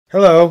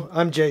Hello,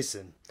 I'm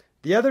Jason.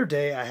 The other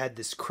day I had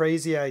this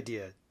crazy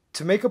idea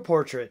to make a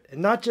portrait,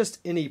 and not just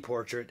any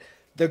portrait,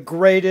 the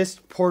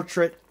greatest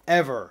portrait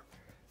ever.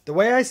 The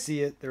way I see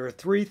it, there are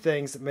three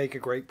things that make a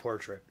great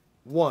portrait.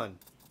 1.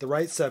 The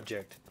right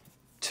subject.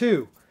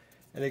 2.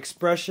 An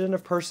expression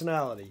of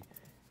personality.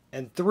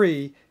 And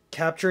 3.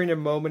 Capturing a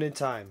moment in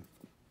time.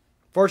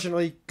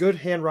 Fortunately, good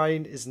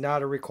handwriting is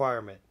not a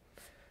requirement.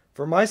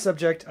 For my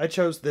subject, I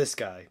chose this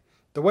guy.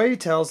 The way he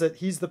tells it,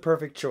 he's the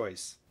perfect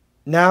choice.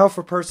 Now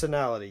for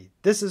personality.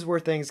 This is where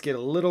things get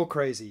a little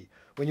crazy.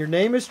 When your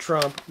name is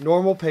Trump,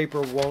 normal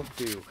paper won't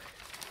do.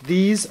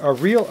 These are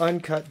real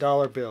uncut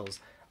dollar bills.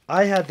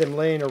 I had them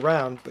laying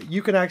around, but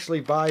you can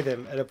actually buy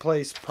them at a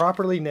place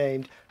properly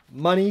named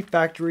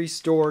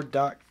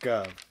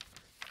moneyfactorystore.gov.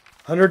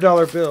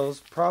 $100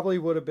 bills probably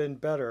would have been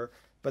better,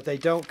 but they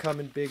don't come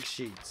in big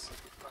sheets.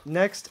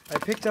 Next, I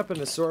picked up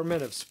an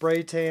assortment of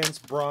spray tans,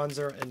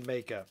 bronzer, and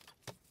makeup.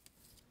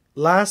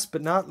 Last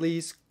but not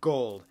least,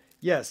 gold.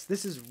 Yes,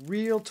 this is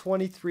real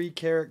 23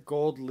 karat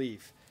gold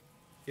leaf.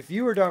 If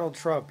you were Donald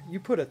Trump, you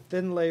put a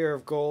thin layer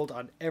of gold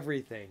on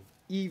everything,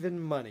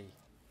 even money.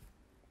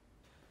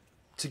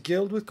 To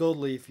gild with gold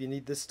leaf, you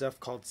need this stuff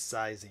called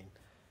sizing.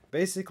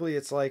 Basically,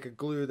 it's like a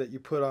glue that you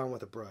put on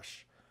with a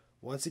brush.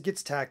 Once it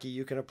gets tacky,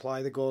 you can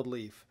apply the gold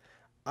leaf.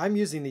 I'm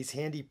using these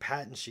handy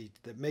pattern sheets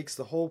that makes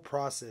the whole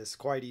process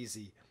quite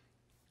easy.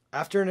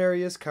 After an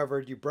area is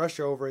covered, you brush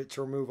over it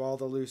to remove all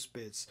the loose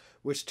bits,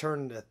 which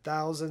turn into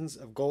thousands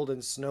of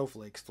golden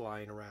snowflakes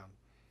flying around.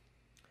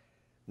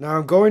 Now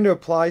I'm going to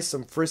apply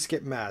some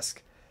Frisket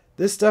mask.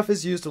 This stuff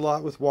is used a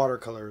lot with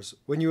watercolors.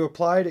 When you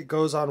apply it, it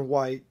goes on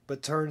white,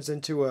 but turns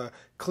into a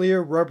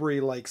clear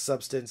rubbery-like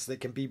substance that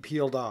can be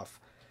peeled off.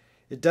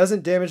 It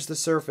doesn't damage the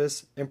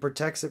surface and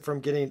protects it from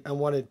getting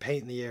unwanted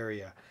paint in the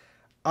area.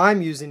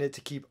 I'm using it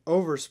to keep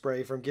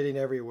overspray from getting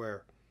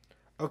everywhere.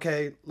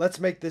 Okay, let's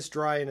make this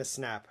dry in a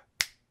snap.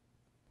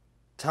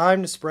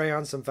 Time to spray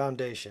on some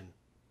foundation.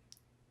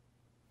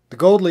 The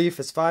gold leaf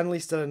is finally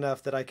set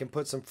enough that I can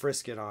put some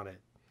Frisket on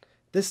it.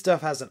 This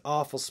stuff has an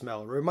awful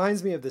smell. It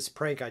reminds me of this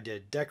prank I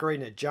did,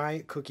 decorating a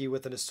giant cookie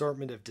with an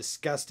assortment of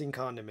disgusting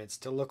condiments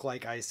to look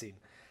like icing.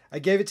 I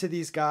gave it to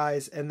these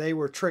guys and they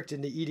were tricked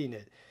into eating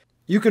it.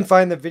 You can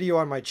find the video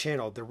on my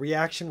channel. The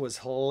reaction was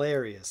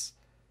hilarious.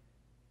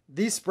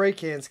 These spray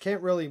cans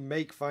can't really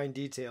make fine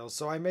details,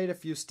 so I made a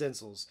few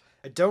stencils.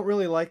 I don't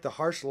really like the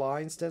harsh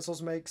lines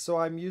stencils make, so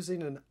I'm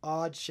using an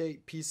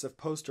odd-shaped piece of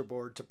poster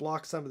board to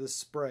block some of the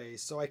spray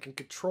so I can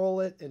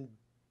control it and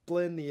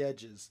blend the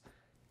edges.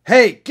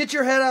 Hey, get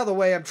your head out of the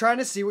way, I'm trying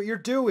to see what you're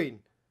doing!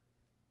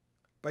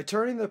 By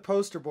turning the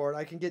poster board,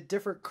 I can get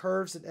different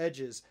curves and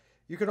edges.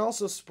 You can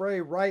also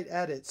spray right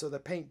at it so the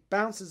paint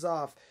bounces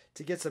off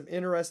to get some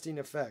interesting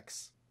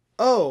effects.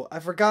 Oh, I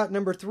forgot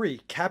number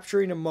 3,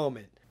 capturing a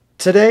moment.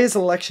 Today is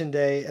election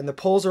day and the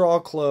polls are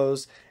all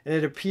closed, and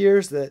it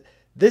appears that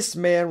this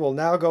man will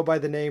now go by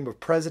the name of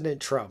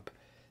President Trump.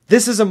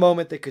 This is a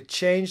moment that could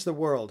change the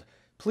world.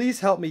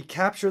 Please help me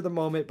capture the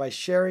moment by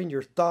sharing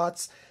your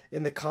thoughts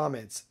in the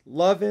comments.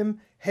 Love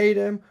him, hate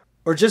him,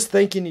 or just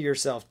thinking to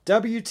yourself,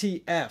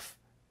 WTF.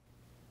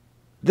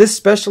 This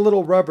special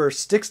little rubber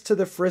sticks to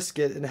the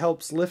Frisket and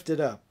helps lift it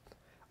up.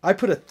 I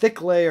put a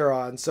thick layer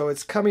on so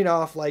it's coming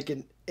off like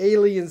an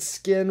alien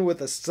skin with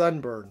a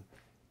sunburn.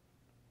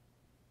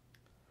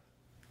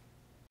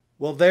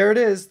 Well, there it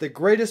is, the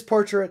greatest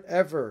portrait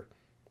ever.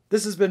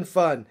 This has been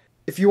fun.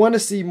 If you want to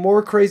see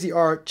more crazy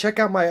art, check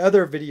out my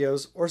other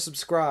videos or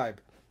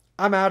subscribe.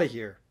 I'm out of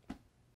here.